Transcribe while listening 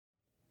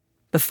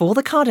Before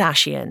the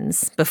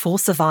Kardashians, before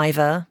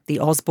Survivor, The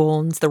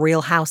Osbournes, The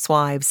Real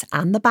Housewives,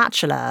 and The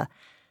Bachelor,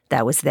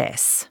 there was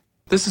this.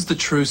 This is the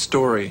true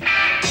story.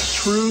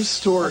 True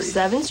story.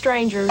 7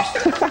 strangers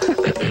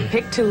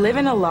picked to live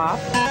in a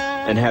loft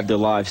and have their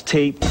lives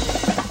taped.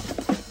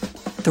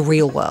 The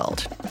Real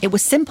World. It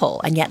was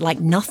simple and yet like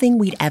nothing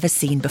we'd ever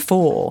seen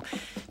before.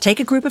 Take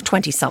a group of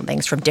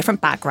 20-somethings from different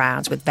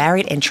backgrounds with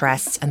varied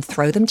interests and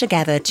throw them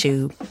together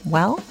to,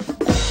 well...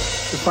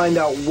 to find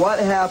out what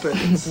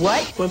happens.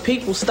 What? When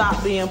people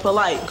stop being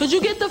polite. Could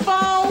you get the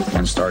phone?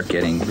 And start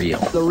getting real.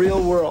 The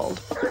real world.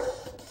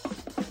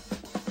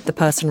 The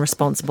person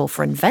responsible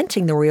for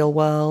inventing The Real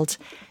World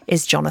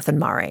is Jonathan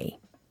Murray.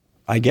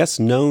 I guess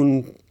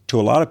known to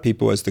a lot of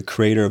people as the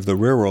creator of The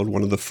Real World,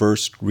 one of the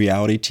first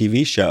reality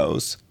TV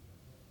shows.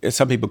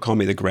 Some people call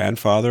me the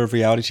grandfather of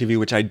reality TV,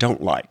 which I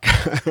don't like.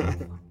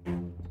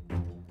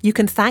 You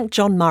can thank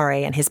John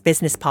Murray and his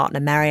business partner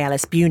Mary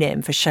Alice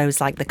Bunim for shows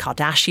like The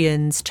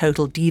Kardashians,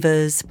 Total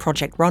Divas,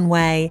 Project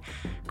Runway,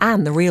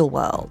 and The Real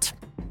World.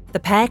 The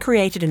pair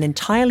created an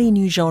entirely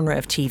new genre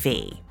of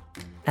TV,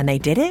 and they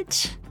did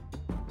it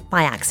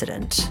by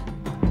accident.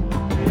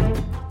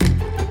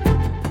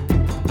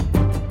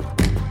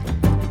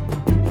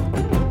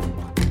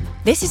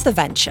 This is The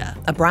Venture,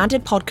 a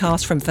branded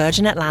podcast from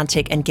Virgin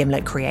Atlantic and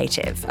Gimlet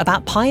Creative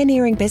about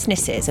pioneering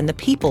businesses and the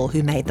people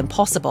who made them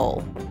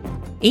possible.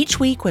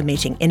 Each week, we're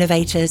meeting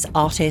innovators,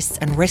 artists,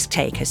 and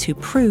risk-takers who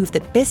prove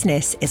that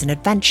business is an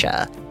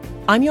adventure.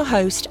 I'm your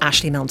host,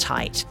 Ashley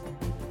Milne-Tyte.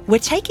 We're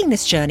taking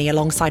this journey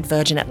alongside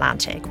Virgin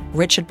Atlantic,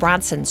 Richard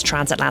Branson's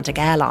transatlantic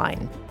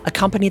airline, a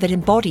company that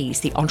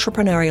embodies the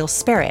entrepreneurial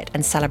spirit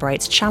and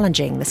celebrates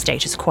challenging the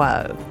status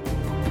quo.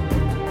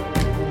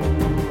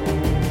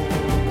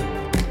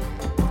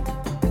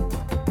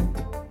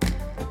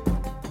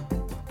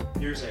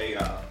 Here's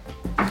a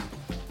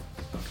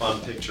fun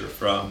picture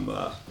from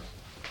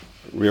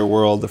Real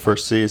World, the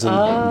first season.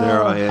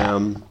 There I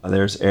am.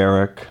 There's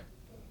Eric,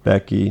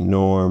 Becky,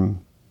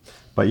 Norm.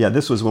 But yeah,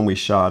 this was when we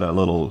shot a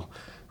little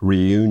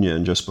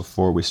reunion just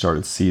before we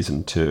started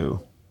season 2.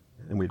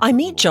 I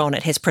meet John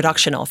at his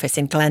production office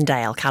in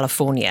Glendale,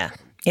 California.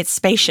 It's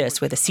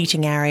spacious with a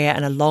seating area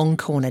and a long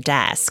corner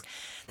desk.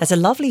 There's a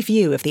lovely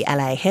view of the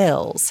LA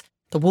hills.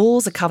 The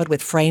walls are covered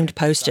with framed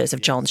posters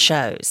of John's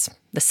shows.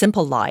 The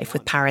Simple Life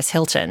with Paris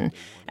Hilton,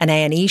 an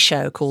A&E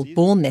show called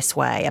Born This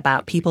Way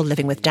about people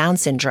living with Down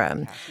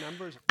syndrome.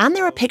 And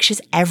there are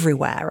pictures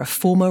everywhere of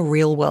former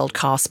Real World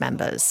cast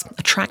members,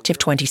 attractive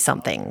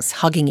 20-somethings,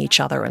 hugging each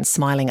other and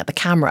smiling at the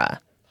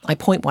camera. I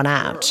point one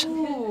out.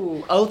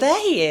 Ooh. Oh, there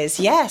he is.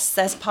 Yes,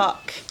 there's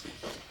Puck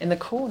in the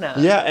corner.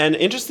 Yeah, and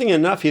interesting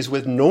enough, he's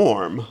with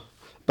Norm.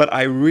 But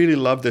I really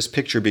love this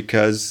picture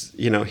because,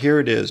 here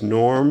it is,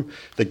 Norm,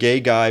 the gay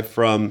guy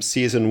from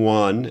season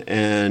 1,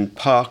 and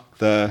Puck,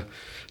 the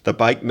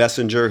bike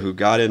messenger who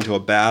got into a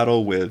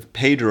battle with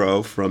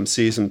Pedro from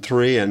season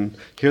 3, and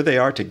here they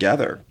are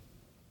together.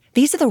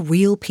 These are the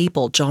real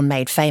people John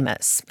made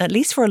famous, at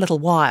least for a little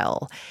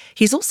while.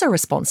 He's also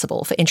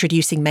responsible for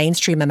introducing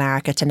mainstream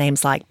America to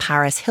names like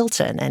Paris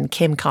Hilton and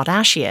Kim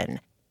Kardashian.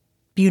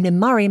 Bunim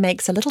Murray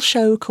makes a little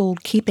show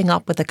called Keeping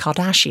Up with the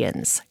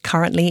Kardashians,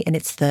 currently in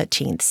its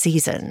 13th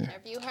season.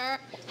 Interview her.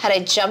 Had I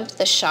jumped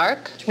the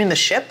shark? You mean the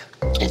ship?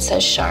 It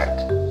says shark.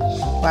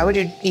 Why would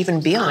you even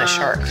be on a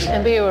shark?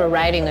 Maybe you were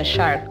riding a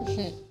shark.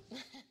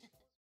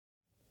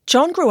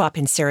 John grew up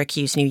in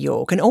Syracuse, New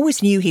York, and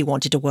always knew he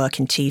wanted to work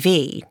in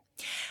TV.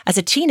 As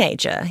a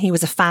teenager, he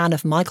was a fan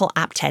of Michael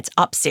Apted's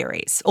Up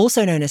series,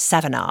 also known as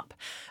 7 Up,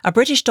 a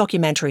British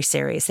documentary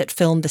series that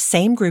filmed the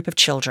same group of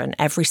children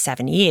every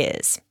 7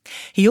 years.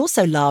 He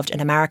also loved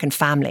An American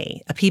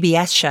Family, a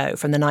PBS show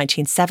from the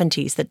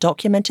 1970s that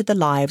documented the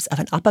lives of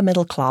an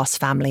upper-middle-class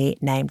family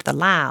named the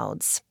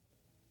Louds.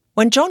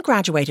 When John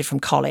graduated from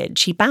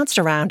college, he bounced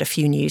around a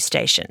few news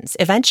stations,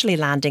 eventually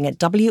landing at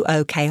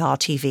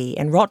WOKR-TV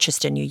in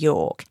Rochester, New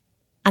York.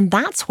 And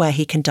that's where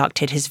he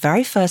conducted his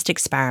very first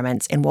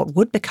experiments in what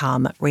would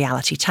become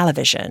reality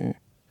television.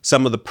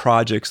 Some of the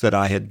projects that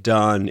I had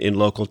done in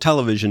local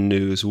television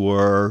news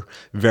were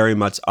very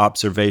much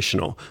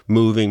observational,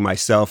 moving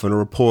myself and a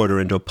reporter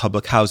into a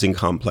public housing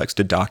complex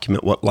to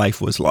document what life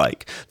was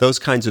like. Those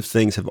kinds of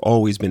things have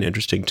always been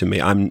interesting to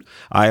me.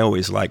 I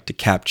always like to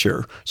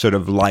capture sort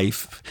of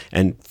life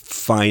and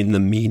find the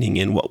meaning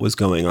in what was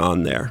going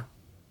on there.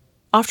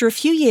 After a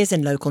few years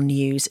in local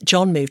news,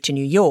 John moved to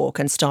New York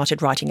and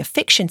started writing a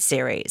fiction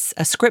series,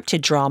 a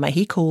scripted drama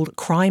he called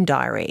Crime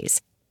Diaries.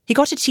 He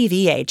got a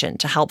TV agent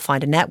to help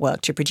find a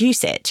network to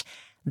produce it.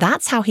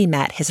 That's how he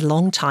met his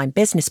longtime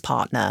business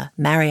partner,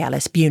 Mary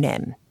Alice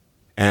Bunim.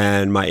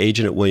 And my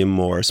agent at William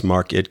Morris,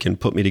 Mark Itkin,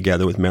 put me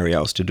together with Mary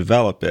Alice to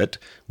develop it.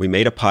 We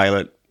made a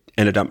pilot,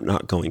 ended up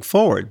not going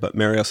forward, but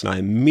Mary Alice and I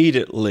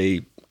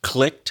immediately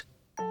clicked.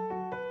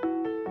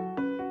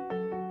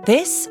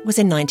 This was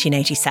in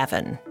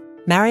 1987.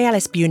 Mary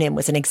Alice Bunim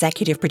was an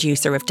executive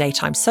producer of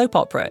daytime soap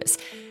operas.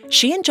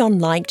 She and John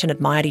liked and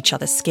admired each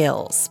other's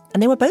skills,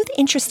 and they were both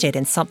interested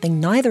in something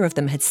neither of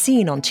them had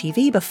seen on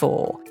TV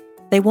before.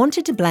 They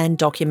wanted to blend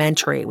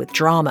documentary with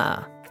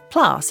drama.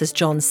 Plus, as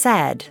John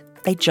said,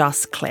 They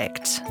just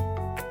clicked.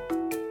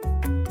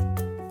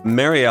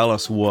 Mary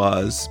Ellis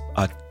was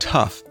a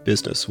tough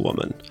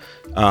businesswoman.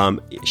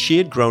 She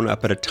had grown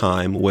up at a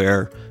time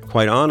where,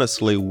 quite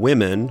honestly,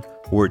 women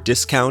were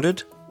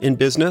discounted in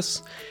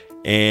business.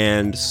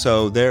 And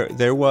so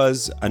there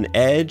was an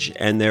edge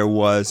and there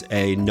was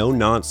a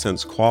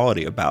no-nonsense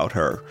quality about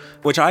her,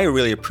 which I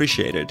really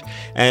appreciated.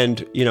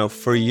 And,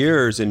 for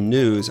years in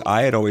news,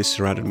 I had always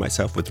surrounded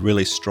myself with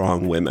really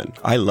strong women.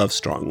 I love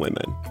strong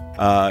women.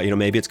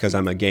 Maybe it's because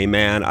I'm a gay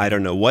man. I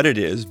don't know what it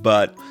is,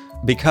 but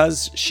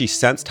because she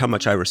sensed how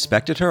much I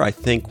respected her, I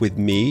think with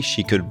me,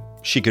 she could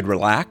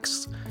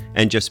relax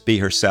and just be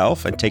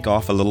herself and take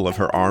off a little of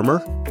her armor.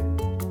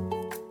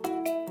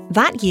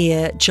 That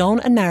year,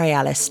 John and Mary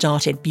Ellis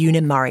started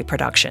Bunim Murray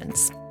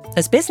Productions.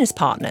 As business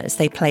partners,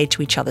 they played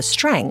to each other's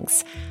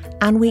strengths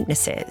and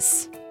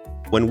weaknesses.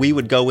 When we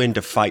would go in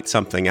to fight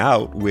something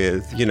out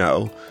with,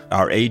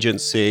 our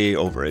agency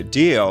over a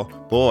deal,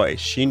 boy,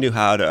 she knew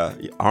how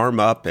to arm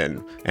up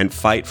and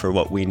fight for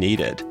what we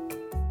needed.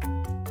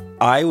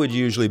 I would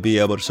usually be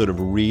able to sort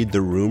of read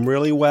the room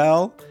really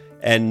well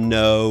and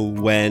know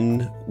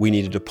when we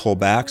needed to pull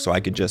back, so I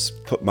could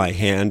just put my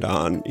hand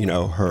on,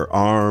 her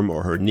arm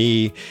or her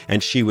knee,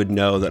 and she would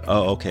know that,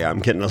 oh, okay, I'm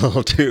getting a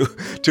little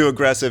too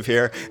aggressive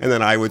here, and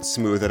then I would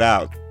smooth it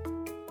out.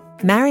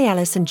 Mary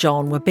Ellis and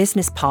John were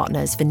business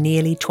partners for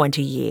nearly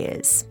 20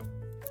 years.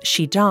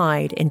 She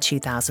died in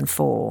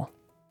 2004.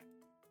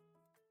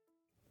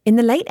 In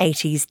the late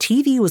 80s,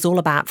 TV was all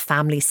about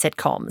family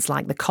sitcoms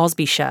like The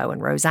Cosby Show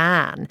and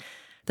Roseanne.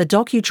 The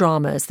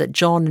docudramas that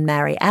John and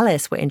Mary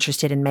Ellis were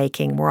interested in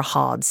making were a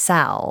hard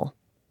sell.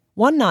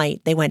 One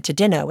night, they went to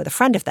dinner with a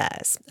friend of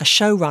theirs, a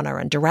showrunner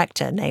and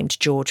director named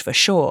George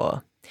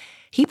Verschoor.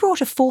 He brought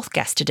a fourth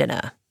guest to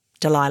dinner,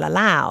 Delilah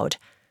Loud.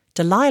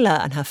 Delilah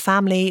and her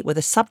family were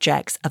the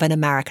subjects of An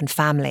American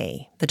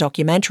Family, the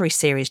documentary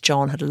series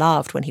John had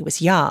loved when he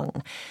was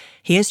young.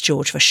 Here's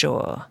George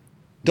Verschoor.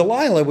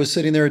 Delilah was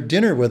sitting there at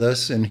dinner with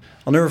us, and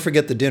I'll never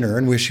forget the dinner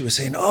in which she was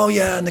saying, oh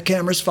yeah, and the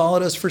cameras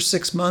followed us for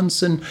 6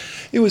 months, and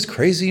it was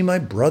crazy. My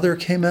brother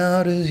came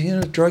out,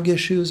 drug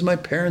issues, my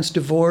parents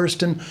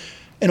divorced, and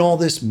all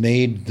this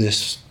made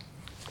this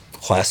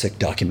classic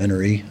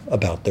documentary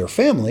about their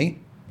family.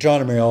 John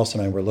and Mary Ellis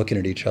and I were looking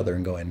at each other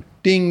and going,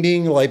 ding,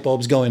 ding, light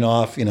bulbs going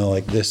off,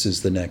 like this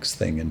is the next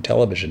thing in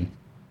television.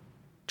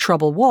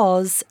 Trouble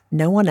was,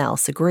 no one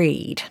else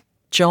agreed.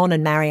 John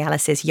and Mary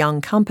Ellis's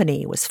young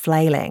company was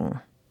flailing.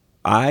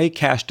 I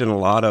cashed in a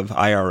lot of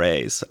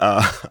IRAs.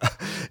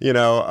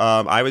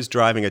 I was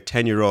driving a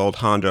 10-year-old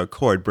Honda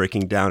Accord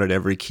breaking down at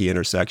every key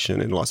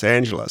intersection in Los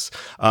Angeles.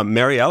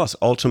 Mary Ellis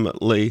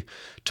ultimately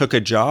took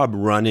a job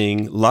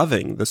running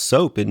Loving, the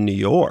soap in New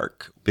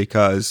York,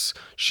 because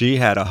she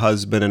had a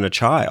husband and a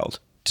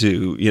child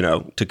to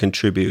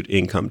contribute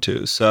income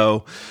to.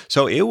 So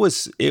it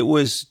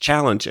was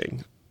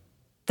challenging.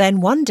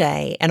 Then one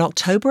day, in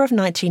October of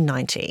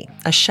 1990,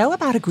 a show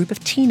about a group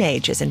of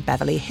teenagers in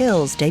Beverly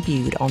Hills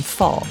debuted on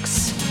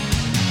Fox.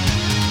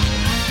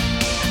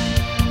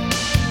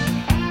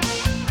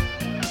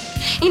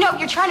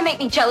 You're trying to make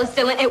me jealous,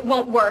 Dylan. It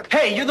won't work.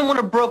 Hey, you're the one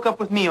who broke up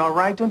with me, all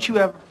right? Don't you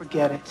ever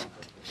forget it.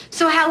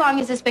 So how long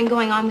has this been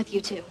going on with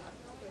you two?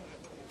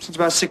 Since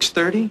about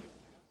 6:30.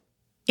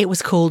 It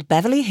was called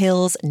Beverly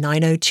Hills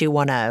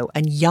 90210,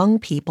 and young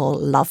people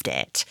loved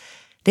it.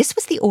 This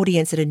was the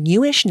audience that a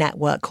newish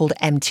network called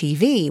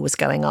MTV was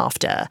going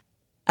after.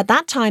 At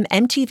that time,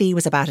 MTV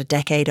was about a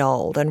decade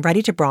old and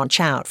ready to branch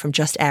out from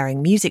just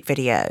airing music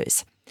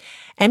videos.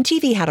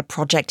 MTV had a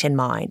project in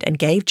mind and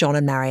gave John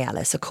and Mary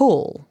Ellis a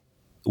call.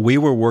 We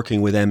were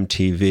working with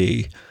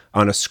MTV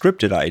on a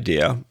scripted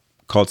idea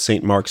called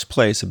St. Mark's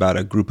Place about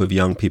a group of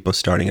young people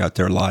starting out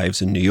their lives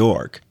in New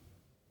York.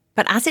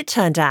 But as it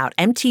turned out,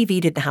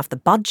 MTV didn't have the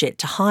budget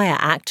to hire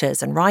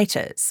actors and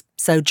writers.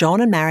 So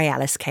John and Mary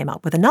Ellis came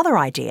up with another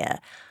idea.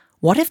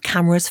 What if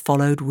cameras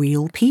followed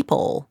real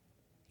people,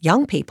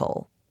 young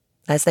people,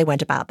 as they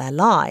went about their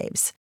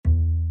lives?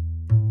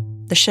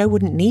 The show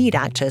wouldn't need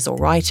actors or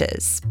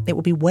writers. It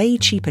would be way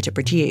cheaper to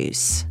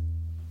produce.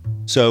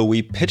 So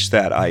we pitched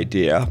that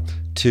idea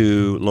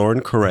to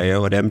Lauren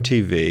Correo at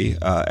MTV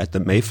at the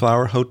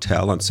Mayflower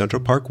Hotel on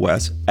Central Park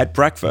West at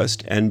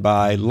breakfast. And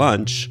by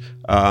lunch,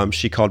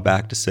 she called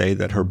back to say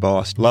that her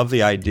boss loved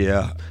the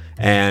idea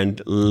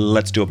and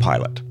let's do a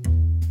pilot.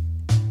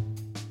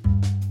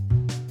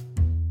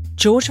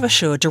 George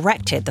Verschoor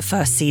directed the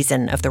first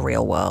season of The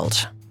Real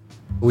World.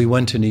 We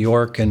went to New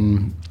York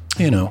and,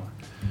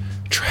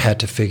 had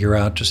to figure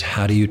out just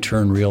how do you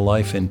turn real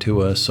life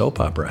into a soap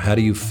opera? How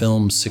do you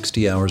film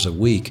 60 hours a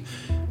week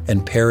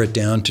and pare it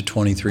down to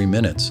 23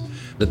 minutes?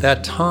 At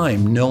that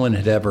time, no one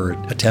had ever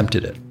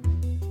attempted it.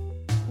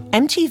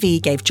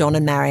 MTV gave John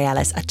and Mary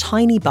Ellis a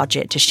tiny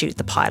budget to shoot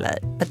the pilot,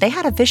 but they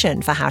had a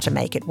vision for how to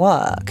make it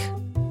work.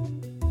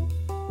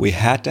 We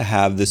had to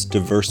have this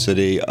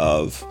diversity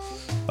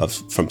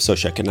from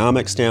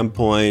socioeconomic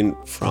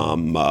standpoint,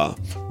 from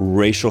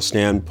racial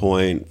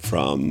standpoint,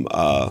 from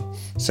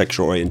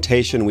sexual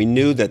orientation. We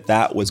knew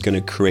that was going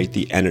to create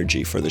the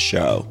energy for the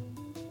show.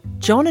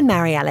 John and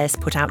Mary Ellis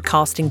put out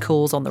casting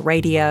calls on the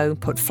radio,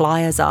 put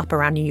flyers up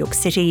around New York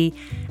City,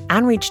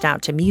 and reached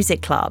out to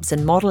music clubs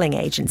and modeling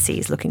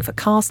agencies looking for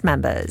cast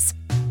members.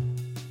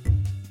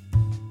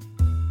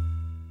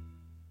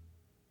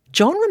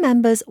 John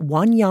remembers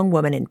one young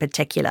woman in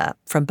particular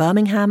from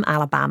Birmingham,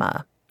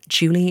 Alabama,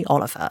 Julie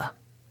Oliver.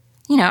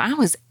 I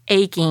was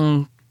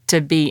aching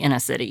to be in a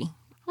city.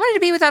 I wanted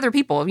to be with other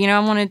people. I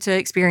wanted to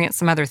experience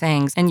some other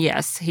things. And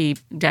yes, he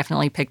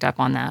definitely picked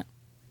up on that.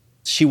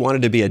 She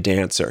wanted to be a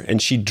dancer,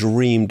 and she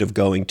dreamed of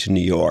going to New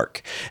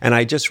York. And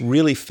I just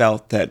really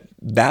felt that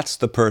that's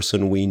the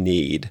person we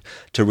need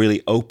to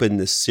really open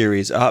this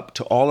series up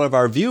to all of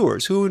our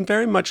viewers, who in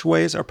very much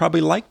ways are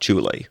probably like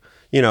Julie,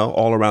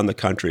 all around the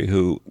country,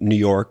 who New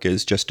York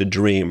is just a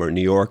dream, or New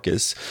York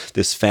is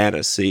this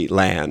fantasy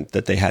land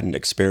that they hadn't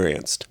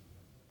experienced.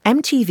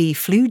 MTV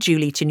flew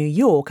Julie to New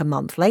York a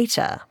month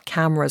later,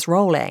 cameras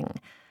rolling.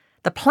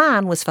 The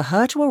plan was for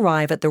her to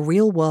arrive at the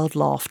Real World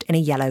loft in a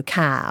yellow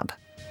cab.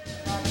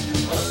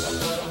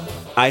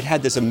 I'd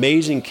had this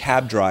amazing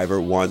cab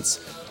driver once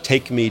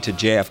take me to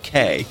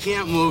JFK. You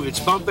can't move. It's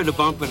bumper to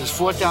bumper. There's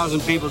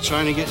 4,000 people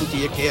trying to get into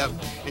your cab.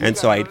 And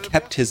so I had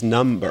kept his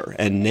number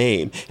and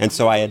name, and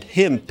so I had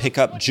him pick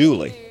up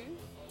Julie.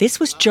 This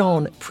was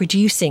John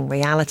producing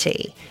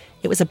reality.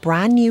 It was a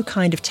brand new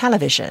kind of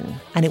television,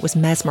 and it was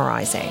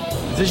mesmerizing.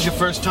 If this is your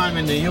first time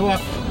in New York,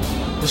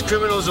 there's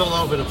criminals all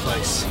over the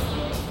place.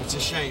 It's a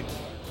shame.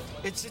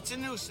 It's a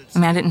nuisance.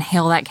 I didn't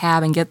hail that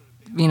cab and get,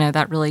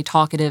 that really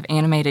talkative,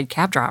 animated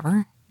cab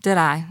driver, did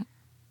I?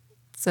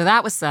 So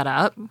that was set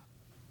up.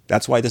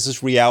 That's why this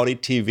is reality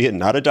TV and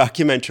not a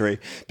documentary,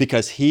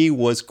 because he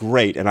was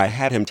great. And I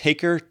had him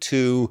take her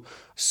to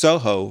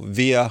Soho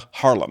via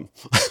Harlem,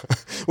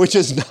 which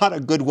is not a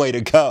good way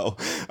to go.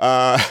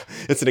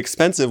 It's an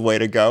expensive way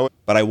to go,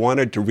 but I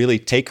wanted to really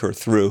take her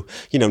through.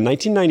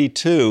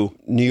 1992,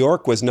 New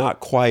York was not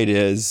quite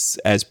as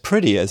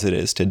pretty as it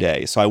is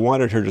today. So I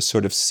wanted her to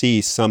sort of see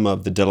some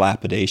of the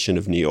dilapidation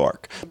of New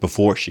York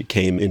before she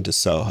came into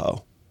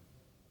Soho.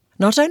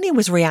 Not only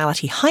was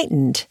reality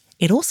heightened,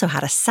 it also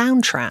had a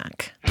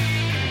soundtrack.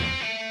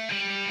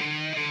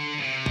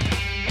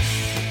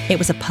 It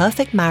was a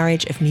perfect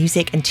marriage of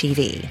music and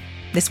TV.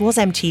 This was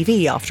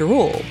MTV, after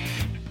all.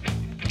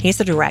 Here's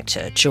the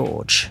director,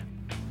 George.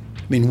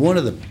 One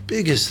of the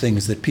biggest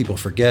things that people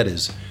forget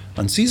is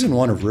on season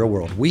 1 of Real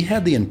World, we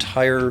had the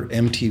entire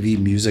MTV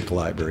music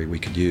library we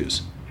could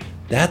use.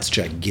 That's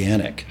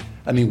gigantic.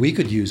 We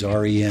could use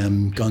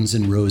REM, Guns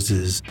N'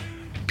 Roses,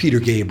 Peter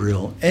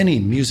Gabriel, any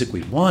music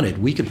we wanted.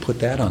 We could put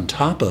that on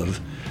top of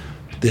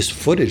this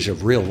footage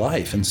of real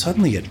life, and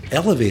suddenly it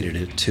elevated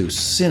it to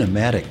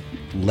cinematic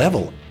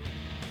level.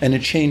 And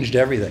it changed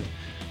everything.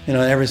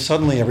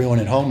 Suddenly everyone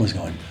at home was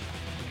going,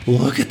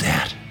 look at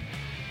that.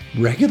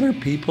 Regular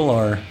people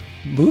are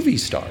movie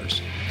stars.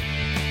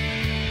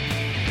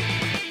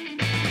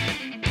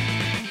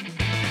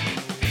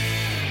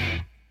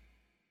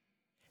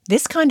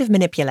 This kind of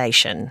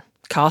manipulation,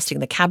 casting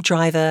the cab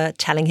driver,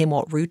 telling him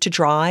what route to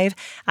drive,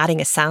 adding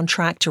a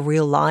soundtrack to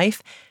real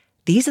life,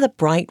 these are the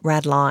bright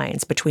red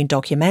lines between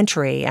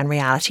documentary and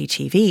reality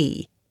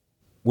TV.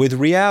 With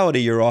reality,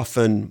 you're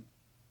often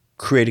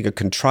creating a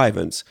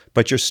contrivance,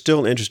 but you're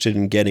still interested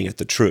in getting at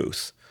the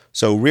truth.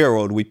 So Real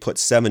World, we put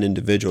 7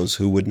 individuals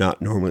who would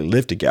not normally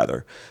live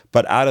together.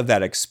 But out of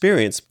that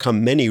experience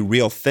come many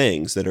real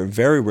things that are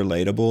very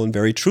relatable and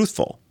very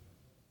truthful.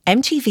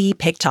 MTV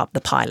picked up the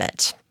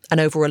pilot.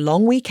 And over a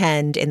long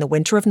weekend in the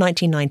winter of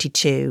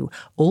 1992,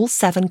 all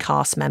 7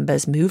 cast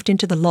members moved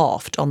into the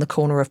loft on the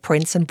corner of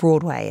Prince and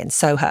Broadway in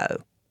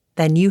Soho.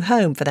 Their new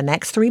home for the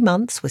next 3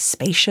 months was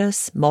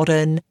spacious,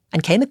 modern,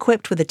 and came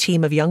equipped with a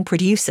team of young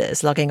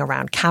producers lugging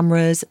around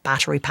cameras,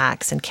 battery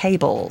packs, and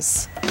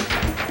cables.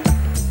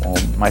 Well,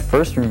 my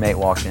first roommate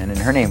walked in, and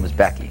her name was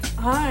Becky.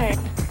 Hi.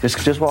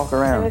 Just walk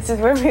around. And this is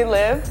where we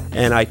live?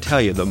 And I tell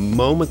you, the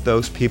moment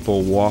those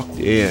people walked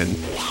in,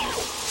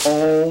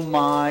 oh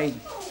my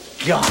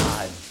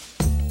God,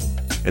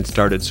 and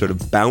started sort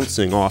of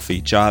bouncing off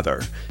each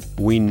other,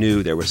 we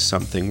knew there was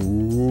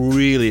something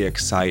really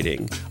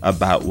exciting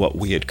about what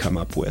we had come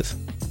up with.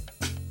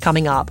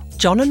 Coming up,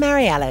 John and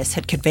Mary Ellis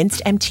had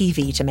convinced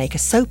MTV to make a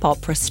soap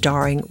opera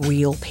starring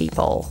real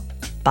people.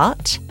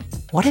 But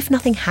what if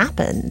nothing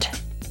happened?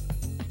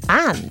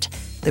 And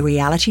the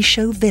reality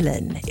show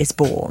villain is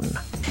born.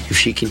 If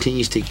she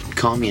continues to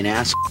call me an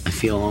ass, I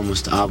feel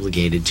almost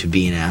obligated to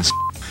be an ass.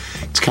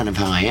 It's kind of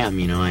how I am,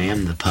 I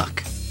am the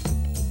puck.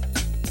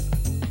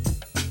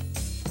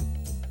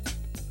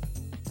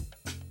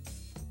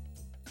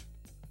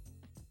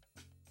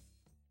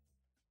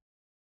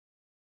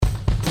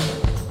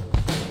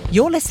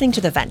 You're listening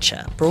to The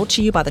Venture, brought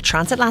to you by the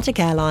transatlantic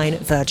airline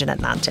Virgin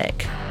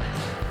Atlantic.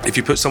 If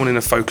you put someone in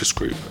a focus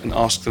group and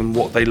ask them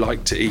what they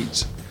like to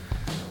eat,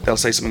 they'll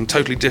say something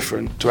totally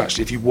different to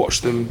actually if you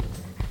watch them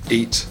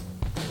eat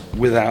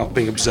without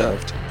being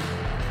observed.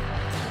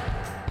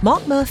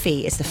 Mark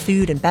Murphy is the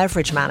food and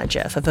beverage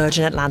manager for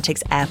Virgin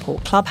Atlantic's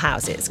airport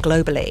clubhouses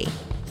globally.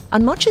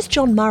 And much as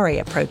John Murray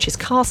approaches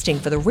casting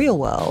for the real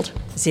world,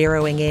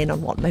 zeroing in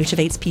on what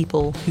motivates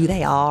people, who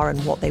they are,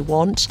 and what they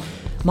want,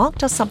 Mark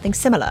does something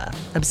similar,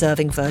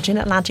 observing Virgin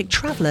Atlantic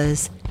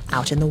travelers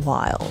out in the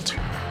wild.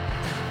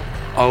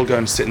 I'll go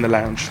and sit in the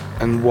lounge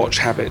and watch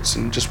habits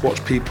and just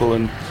watch people,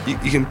 and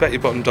you can bet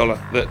your bottom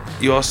dollar that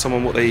you ask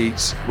someone what they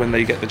eat when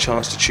they get the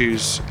chance to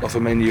choose off a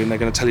menu and they're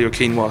going to tell you a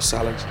quinoa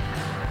salad.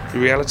 The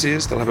reality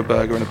is they'll have a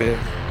burger and a beer.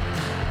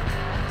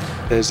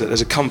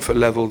 There's a comfort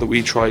level that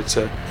we try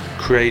to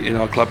create in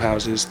our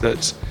clubhouses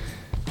that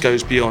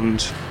goes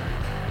beyond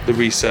the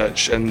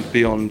research and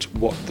beyond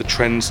what the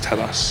trends tell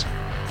us.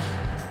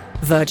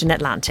 Virgin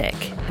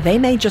Atlantic. They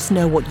may just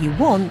know what you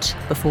want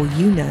before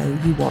you know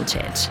you want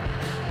it.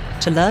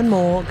 To learn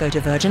more, go to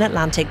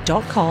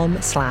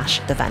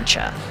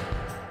virginatlantic.com/theventure.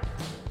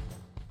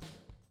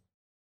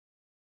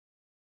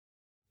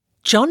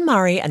 John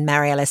Murray and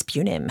Mary Ellis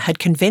Bunim had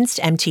convinced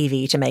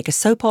MTV to make a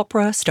soap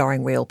opera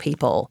starring real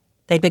people.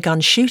 They'd begun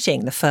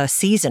shooting the first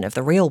season of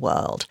The Real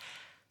World.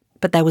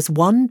 But there was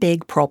one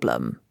big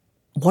problem.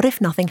 What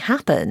if nothing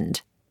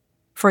happened?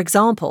 For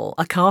example,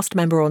 a cast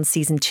member on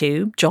season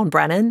 2, John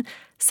Brennan,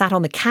 sat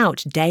on the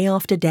couch day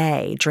after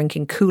day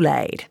drinking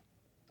Kool-Aid.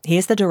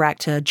 Here's the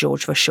director,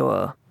 George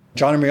Verschoor.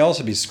 John and Mary Ellis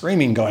would be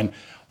screaming, going,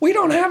 "We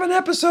don't have an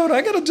episode.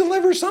 I got to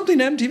deliver something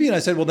to MTV." And I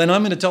said, well, then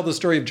I'm going to tell the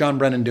story of John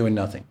Brennan doing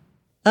nothing.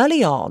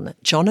 Early on,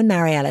 John and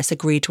Mary Ellis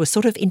agreed to a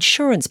sort of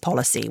insurance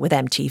policy with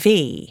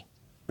MTV.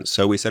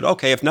 So we said,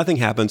 okay, if nothing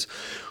happens,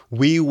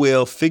 we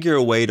will figure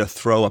a way to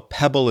throw a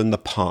pebble in the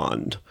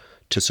pond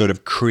to sort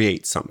of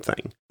create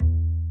something.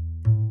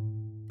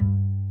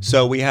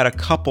 So we had a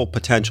couple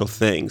potential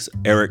things.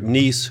 Eric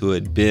Nies, who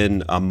had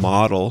been a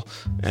model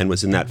and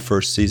was in that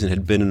first season,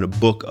 had been in a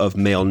book of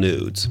male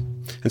nudes.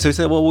 And so we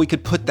said, well, we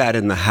could put that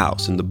in the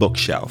house, in the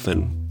bookshelf,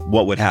 and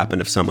what would happen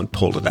if someone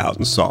pulled it out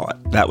and saw it?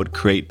 That would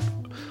create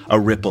a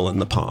ripple in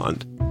the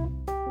pond.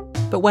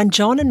 But when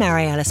John and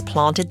Mary Ellis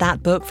planted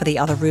that book for the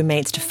other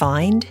roommates to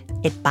find,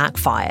 it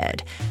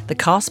backfired. The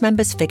cast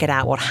members figured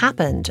out what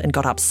happened and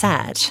got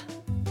upset.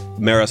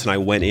 Maris and I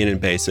went in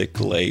and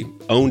basically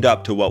owned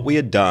up to what we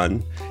had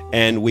done,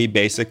 and we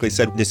basically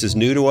said, this is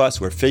new to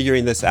us, we're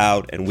figuring this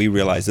out, and we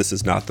realize this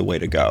is not the way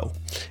to go.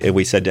 And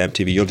we said to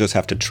MTV, you'll just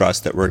have to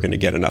trust that we're going to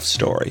get enough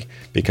story,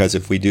 because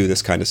if we do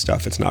this kind of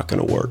stuff, it's not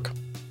going to work.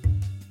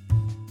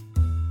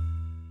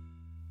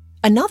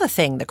 Another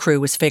thing the crew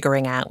was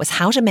figuring out was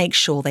how to make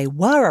sure they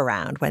were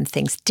around when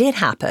things did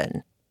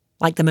happen,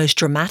 like the most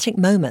dramatic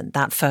moment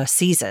that first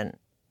season.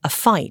 A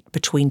fight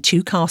between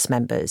two cast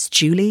members,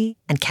 Julie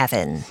and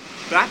Kevin.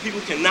 Black people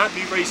cannot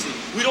be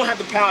racist. We don't have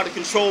the power to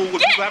control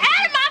what people have to do.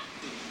 Get out of my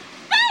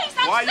face!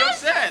 I'm Why so you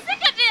upset?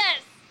 sick of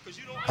this!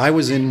 I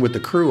was in with the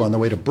crew on the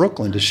way to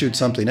Brooklyn to shoot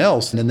something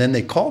else, and then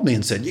they called me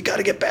and said, you got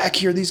to get back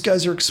here. These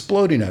guys are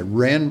exploding. I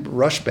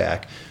rushed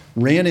back,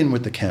 ran in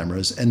with the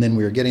cameras, and then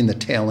we were getting the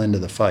tail end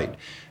of the fight.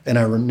 And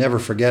I will never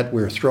forget,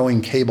 we were throwing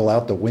cable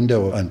out the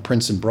window on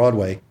Prince and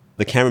Broadway.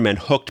 The cameraman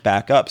hooked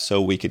back up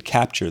so we could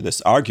capture this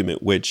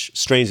argument, which,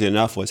 strangely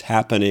enough, was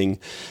happening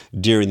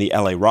during the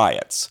LA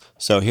riots.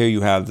 So here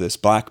you have this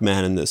black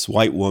man and this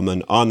white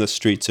woman on the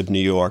streets of New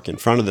York in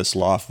front of this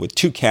loft with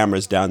two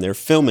cameras down there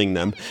filming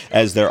them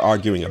as they're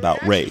arguing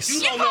about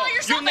race. You call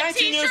yourself You're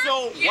 19 years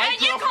old, white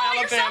girl from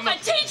Alabama.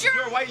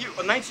 You're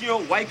a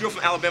 19-year-old white girl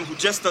from Alabama who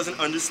just doesn't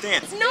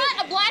understand. It's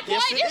not a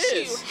black-white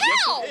issue.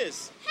 How? Yes, it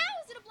is.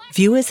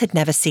 Viewers had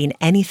never seen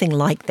anything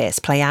like this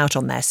play out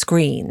on their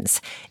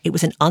screens. It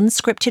was an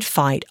unscripted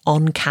fight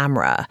on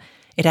camera.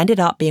 It ended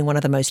up being one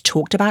of the most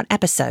talked about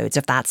episodes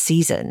of that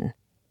season.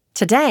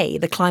 Today,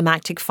 the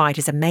climactic fight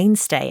is a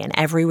mainstay in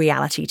every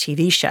reality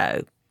TV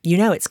show. You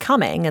know it's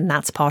coming, and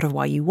that's part of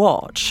why you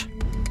watch.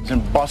 I'm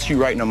gonna bust you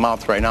right in the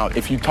mouth right now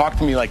if you talk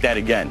to me like that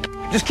again.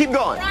 Just keep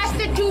going.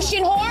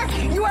 Prostitution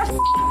whore! You are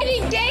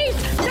f***ing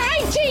engaged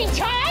 19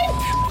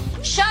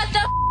 times! Shut the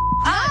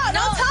up! No,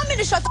 don't tell me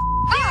to shut the up.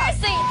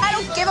 Seriously, I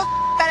don't give a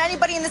about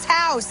anybody in this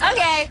house.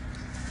 Okay.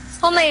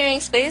 Hold my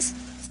earrings, please.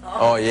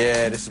 Oh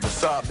yeah, this is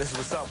what's up. This is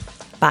what's up.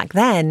 Back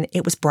then,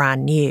 it was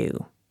brand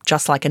new.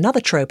 Just like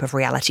another trope of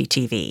reality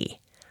TV,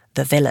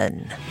 the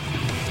villain.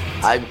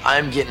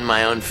 I'm getting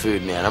my own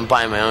food, man. I'm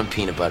buying my own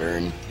peanut butter,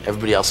 and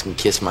everybody else can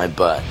kiss my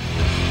butt.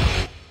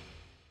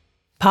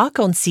 Puck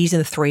on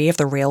season 3 of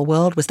The Real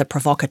World was the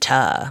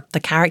provocateur, the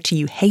character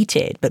you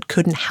hated but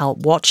couldn't help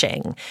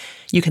watching.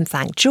 You can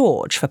thank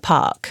George for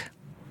Puck.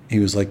 He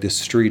was like this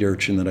street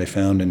urchin that I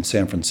found in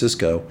San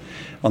Francisco.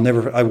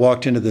 I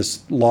walked into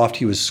this loft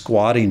he was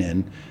squatting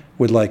in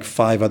with like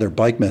 5 other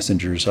bike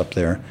messengers up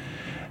there.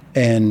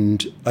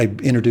 And I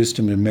introduced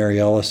him to Mary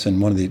Ellis and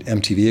one of the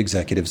MTV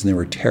executives, and they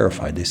were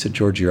terrified. They said,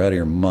 George, you're out of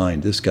your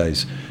mind. This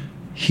guy's,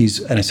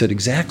 and I said,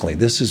 exactly,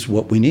 this is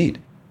what we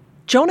need.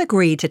 John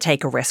agreed to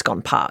take a risk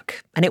on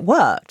Puck, and it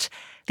worked.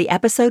 The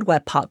episode where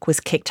Puck was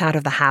kicked out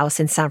of the house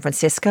in San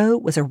Francisco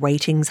was a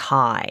ratings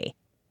high.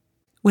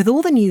 With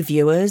all the new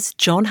viewers,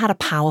 John had a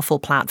powerful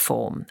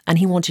platform, and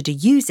he wanted to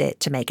use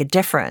it to make a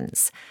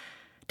difference.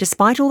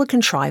 Despite all the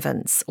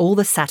contrivance, all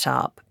the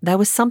setup, there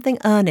was something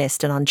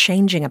earnest and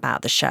unchanging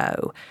about the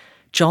show.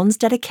 John's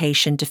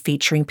dedication to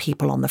featuring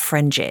people on the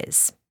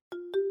fringes.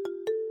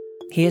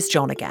 Here's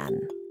John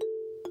again.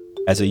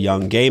 As a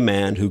young gay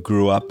man who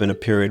grew up in a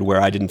period where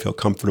I didn't feel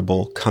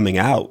comfortable coming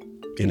out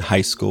in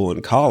high school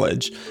and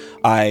college,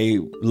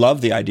 I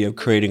love the idea of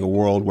creating a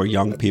world where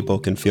young people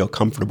can feel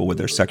comfortable with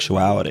their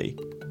sexuality.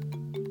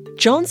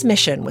 John's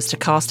mission was to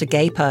cast a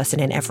gay person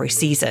in every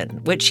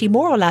season, which he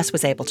more or less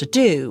was able to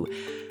do.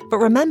 But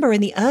remember,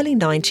 in the early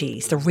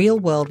 90s, The Real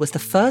World was the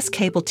first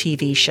cable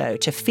TV show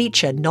to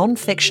feature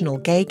non-fictional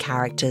gay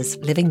characters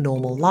living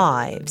normal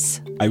lives.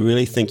 I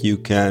really think you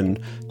can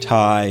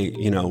tie,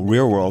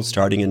 Real World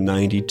starting in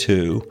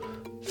 92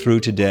 through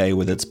today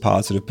with its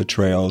positive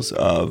portrayals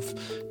of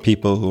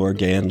people who are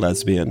gay and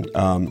lesbian,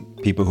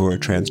 people who are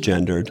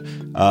transgendered,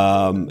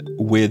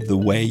 with the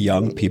way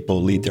young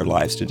people lead their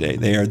lives today.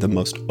 They are the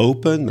most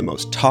open, the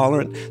most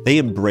tolerant. They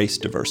embrace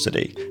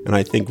diversity. And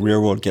I think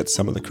Real World gets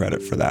some of the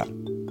credit for that.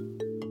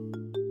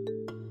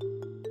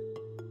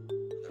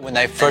 When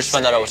I first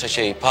found out I was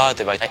actually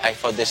positive, I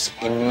felt this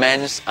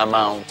immense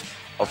amount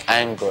of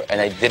anger,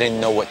 and I didn't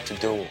know what to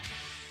do.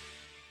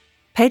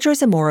 Pedro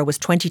Zamora was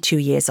 22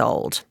 years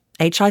old,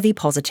 HIV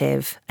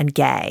positive and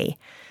gay.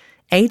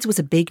 AIDS was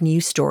a big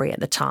news story at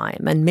the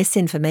time, and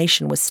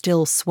misinformation was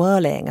still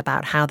swirling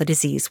about how the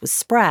disease was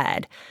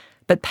spread.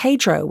 But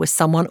Pedro was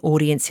someone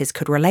audiences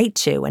could relate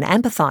to and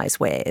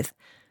empathize with.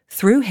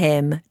 Through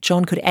him,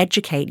 John could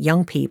educate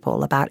young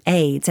people about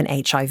AIDS and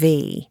HIV.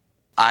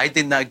 I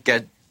did not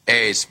get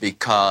AIDS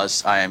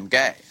because I am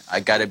gay.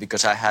 I got it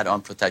because I had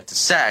unprotected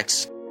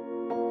sex.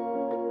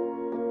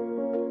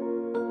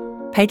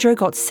 Pedro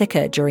got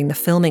sicker during the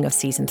filming of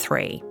season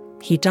 3.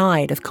 He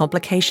died of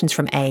complications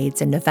from AIDS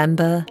in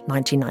November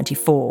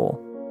 1994.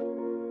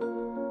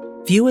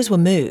 Viewers were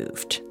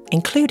moved,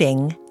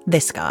 including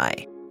this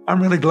guy.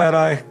 I'm really glad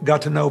I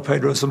got to know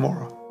Pedro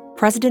Zamora.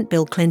 President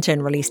Bill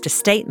Clinton released a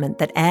statement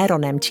that aired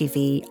on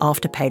MTV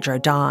after Pedro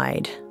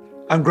died.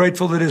 I'm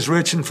grateful that his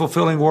rich and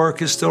fulfilling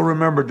work is still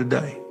remembered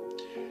today.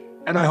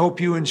 And I hope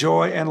you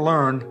enjoy and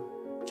learn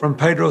from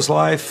Pedro's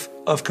life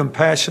of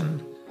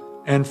compassion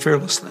and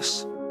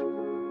fearlessness.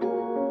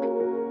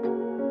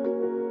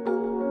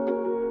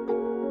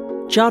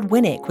 Judd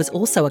Winnick was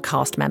also a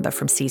cast member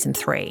from season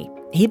 3.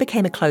 He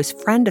became a close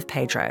friend of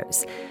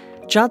Pedro's.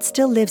 Judd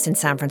still lives in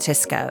San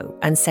Francisco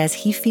and says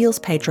he feels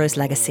Pedro's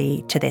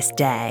legacy to this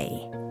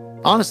day.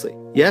 Honestly,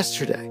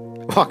 yesterday,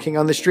 walking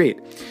on the street,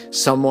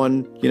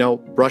 someone,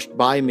 brushed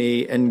by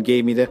me and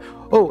gave me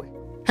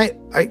hey,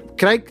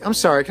 I'm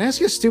sorry, can I ask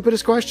you the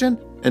stupidest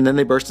question? And then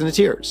they burst into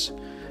tears.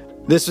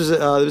 There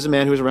was a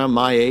man who was around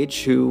my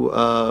age who,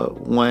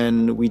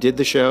 when we did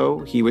the show,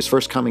 he was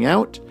first coming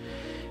out.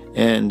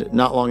 And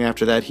not long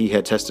after that, he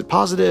had tested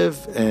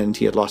positive and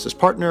he had lost his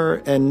partner.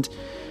 And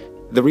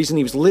the reason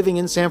he was living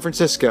in San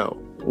Francisco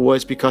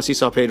was because he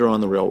saw Pedro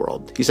on The Real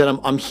World. He said,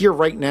 I'm here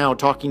right now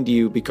talking to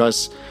you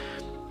because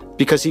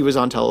he was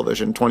on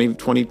television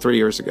 23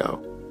 years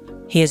ago.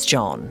 Here's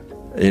John.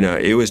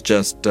 It was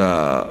just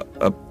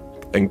a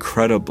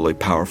incredibly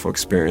powerful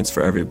experience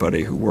for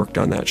everybody who worked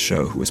on that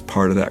show, who was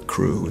part of that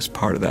crew, who was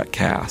part of that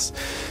cast,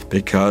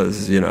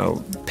 because,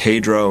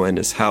 Pedro and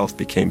his health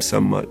became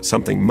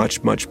something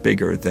much, much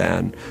bigger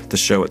than the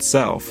show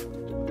itself.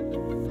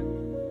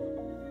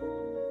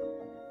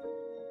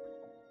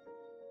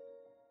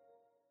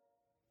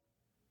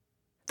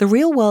 The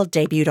Real World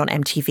debuted on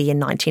MTV in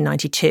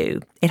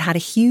 1992. It had a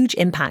huge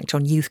impact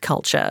on youth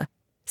culture.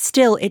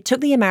 Still, it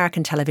took the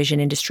American television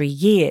industry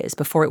years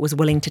before it was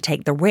willing to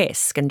take the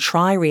risk and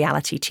try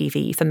reality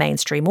TV for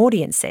mainstream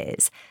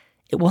audiences.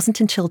 It wasn't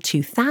until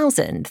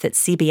 2000 that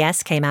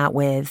CBS came out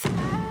with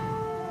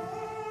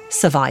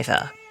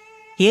Survivor.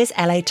 Here's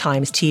LA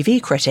Times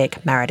TV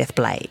critic Meredith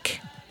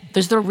Blake.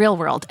 There's The Real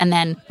World, and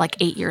then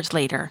 8 years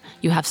later,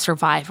 you have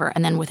Survivor,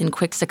 and then within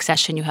quick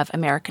succession, you have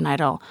American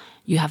Idol,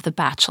 you have The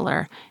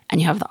Bachelor,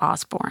 and you have The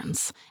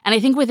Osbournes. And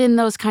I think within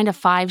those kind of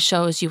 5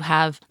 shows, you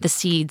have the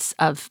seeds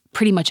of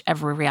pretty much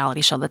every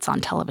reality show that's on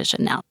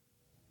television now.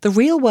 The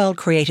Real World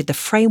created the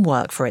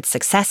framework for its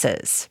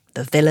successors.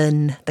 The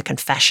villain, the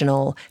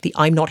confessional, the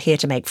I'm not here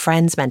to make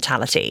friends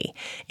mentality.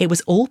 It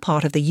was all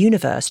part of the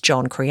universe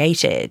John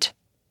created.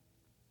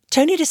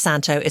 Tony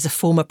DeSanto is a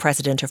former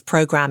president of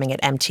programming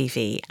at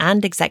MTV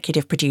and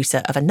executive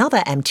producer of another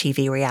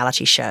MTV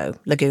reality show,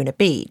 Laguna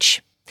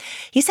Beach.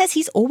 He says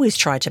he's always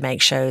tried to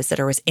make shows that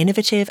are as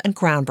innovative and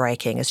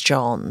groundbreaking as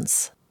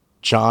John's.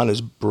 John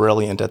is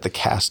brilliant at the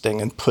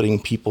casting and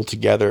putting people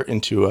together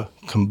into a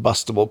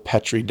combustible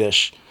Petri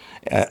dish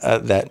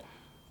that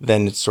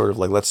then it's sort of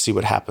let's see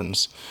what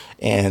happens.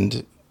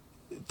 And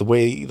the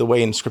way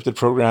in scripted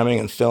programming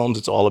and films,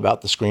 it's all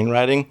about the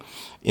screenwriting.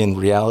 In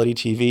reality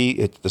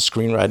TV, the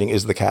screenwriting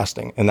is the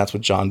casting, and that's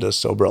what John does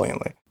so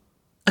brilliantly.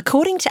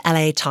 According to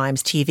LA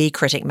Times TV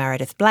critic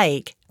Meredith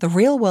Blake, The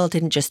Real World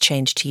didn't just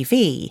change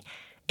TV,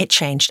 it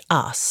changed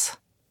us.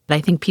 I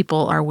think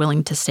people are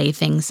willing to say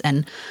things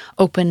and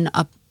open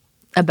up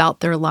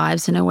about their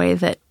lives in a way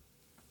that,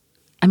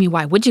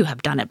 why would you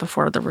have done it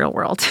before The Real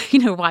World?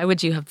 Why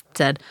would you have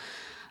said,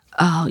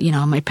 oh,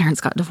 my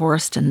parents got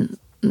divorced and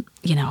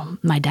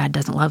my dad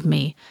doesn't love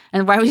me.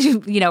 And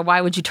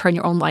why would you turn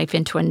your own life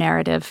into a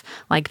narrative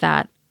like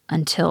that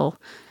until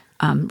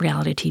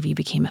reality TV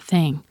became a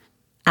thing?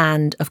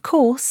 And, of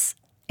course,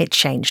 it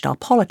changed our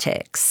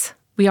politics.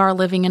 We are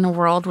living in a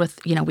world with,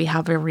 we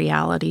have a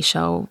reality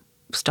show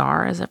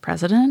star as a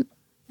president.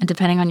 And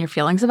depending on your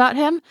feelings about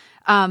him,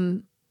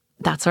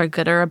 that's a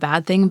good or a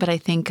bad thing. But I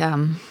think,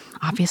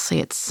 obviously,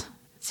 it's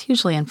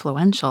hugely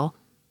influential.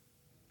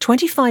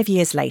 25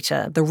 years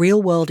later, The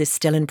Real World is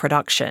still in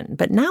production,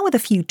 but now with a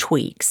few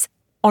tweaks.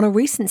 On a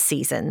recent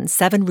season,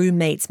 7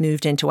 roommates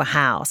moved into a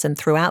house, and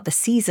throughout the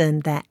season,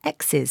 their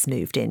exes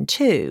moved in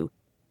too.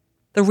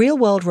 The Real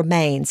World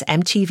remains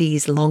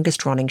MTV's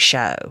longest-running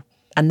show,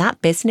 and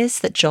that business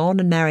that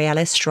John and Mary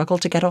Ellis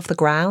struggled to get off the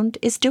ground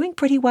is doing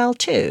pretty well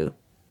too.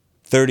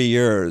 30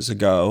 years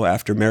ago,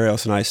 after Mary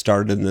Ellis and I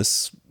started in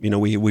this,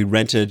 we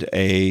rented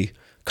a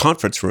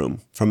conference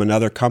room from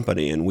another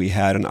company, and we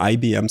had an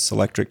IBM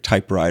Selectric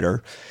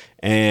typewriter,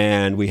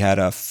 and we had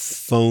a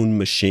phone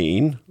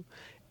machine,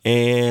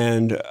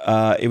 and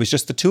it was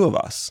just the two of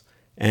us.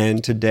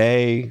 And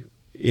today,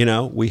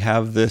 we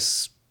have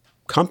this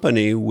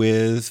company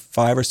with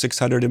 500 or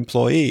 600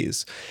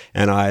 employees,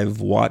 and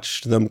I've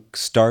watched them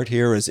start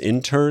here as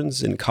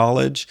interns in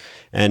college,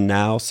 and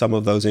now some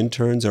of those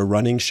interns are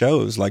running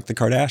shows like The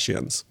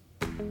Kardashians.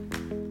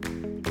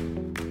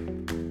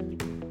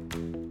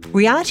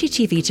 Reality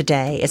TV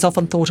today is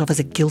often thought of as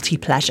a guilty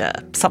pleasure,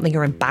 something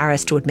you're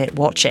embarrassed to admit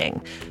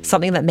watching,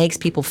 something that makes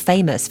people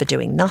famous for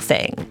doing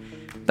nothing.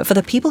 But for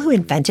the people who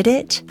invented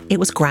it, it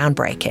was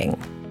groundbreaking.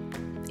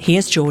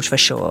 Here's George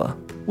Verschoor.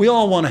 We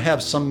all want to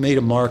have some made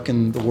a mark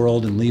in the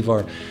world and leave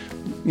our,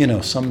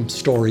 some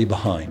story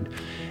behind.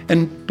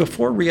 And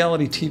before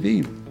reality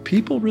TV,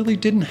 people really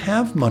didn't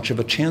have much of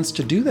a chance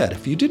to do that.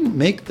 If you didn't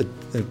make the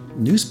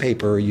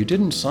newspaper or you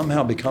didn't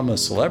somehow become a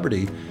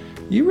celebrity,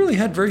 you really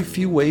had very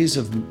few ways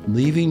of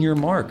leaving your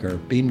mark or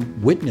being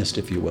witnessed,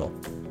 if you will.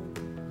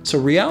 So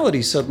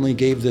reality suddenly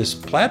gave this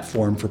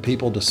platform for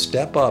people to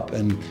step up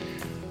and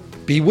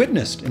be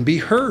witnessed and be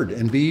heard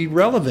and be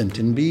relevant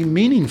and be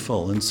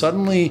meaningful. And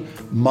suddenly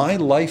my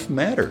life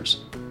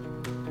matters.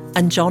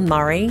 And John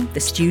Murray,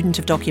 the student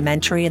of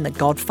documentary and the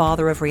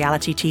godfather of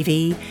reality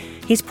TV,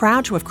 he's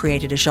proud to have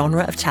created a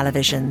genre of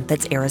television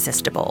that's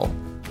irresistible.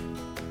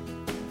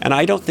 And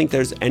I don't think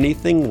there's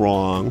anything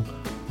wrong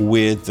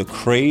with the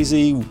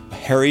crazy,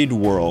 harried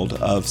world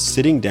of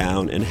sitting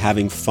down and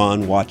having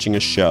fun watching a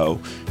show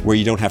where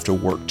you don't have to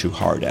work too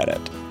hard at it.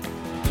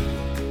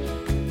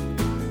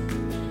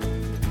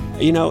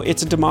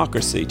 It's a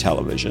democracy,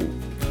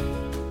 television.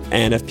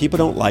 And if people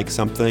don't like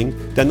something,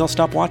 then they'll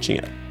stop watching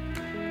it.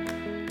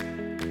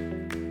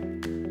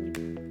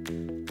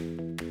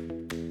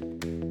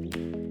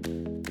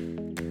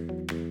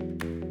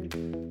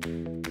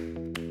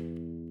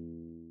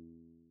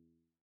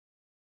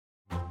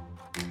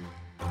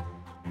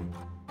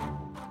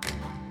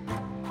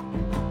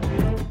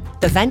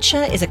 The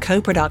Venture is a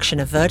co-production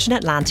of Virgin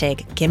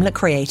Atlantic, Gimlet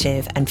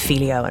Creative, and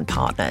Filio and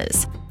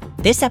Partners.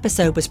 This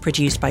episode was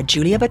produced by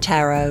Julia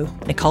Botero,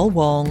 Nicole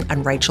Wong,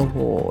 and Rachel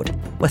Ward,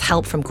 with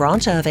help from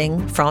Grant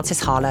Irving, Francis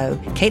Harlow,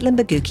 Caitlin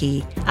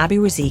Baguki, Abby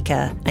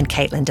Ruzicka, and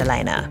Caitlin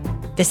Delana.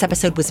 This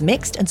episode was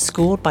mixed and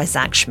scored by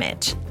Zach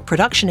Schmidt.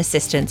 Production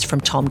assistance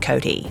from Tom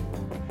Cody.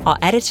 Our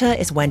editor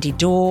is Wendy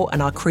Dorr,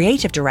 and our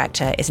creative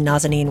director is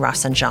Nazanin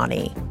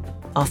Rafsanjani.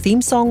 Our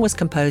theme song was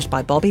composed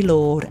by Bobby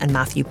Lord and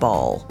Matthew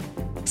Ball.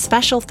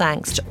 Special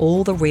thanks to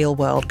all the Real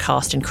World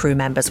cast and crew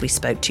members we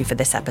spoke to for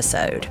this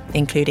episode,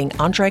 including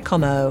Andre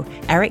Comeau,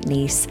 Eric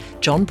Neese,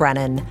 John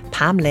Brennan,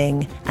 Pam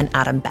Ling, and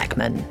Adam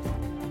Beckman.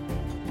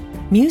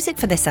 Music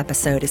for this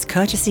episode is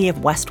courtesy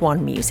of West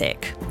One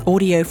Music,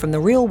 audio from The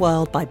Real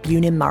World by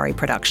Bunim Murray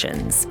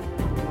Productions.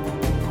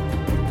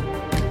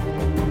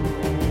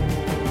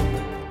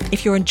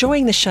 If you're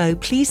enjoying the show,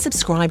 please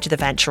subscribe to The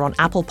Venture on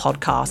Apple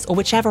Podcasts or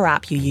whichever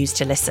app you use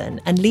to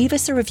listen, and leave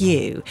us a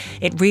review.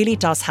 It really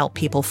does help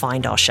people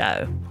find our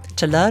show.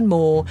 To learn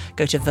more,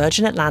 go to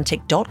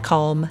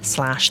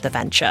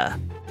virginatlantic.com/theventure.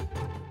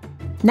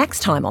 Next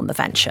time on The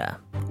Venture,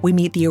 we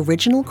meet the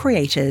original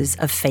creators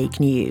of fake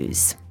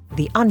news,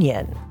 The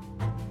Onion.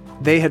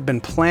 They had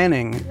been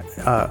planning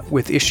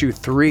with issue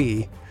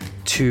 3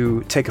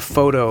 to take a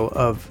photo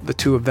of the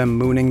two of them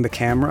mooning the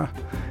camera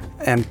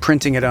and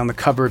printing it on the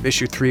cover of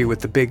issue 3 with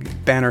the big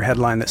banner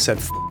headline that said,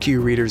 "F***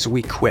 you readers,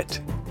 we quit."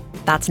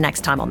 That's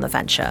next time on The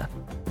Venture.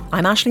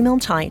 I'm Ashley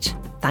Milne-Tyte.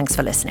 Thanks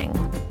for listening.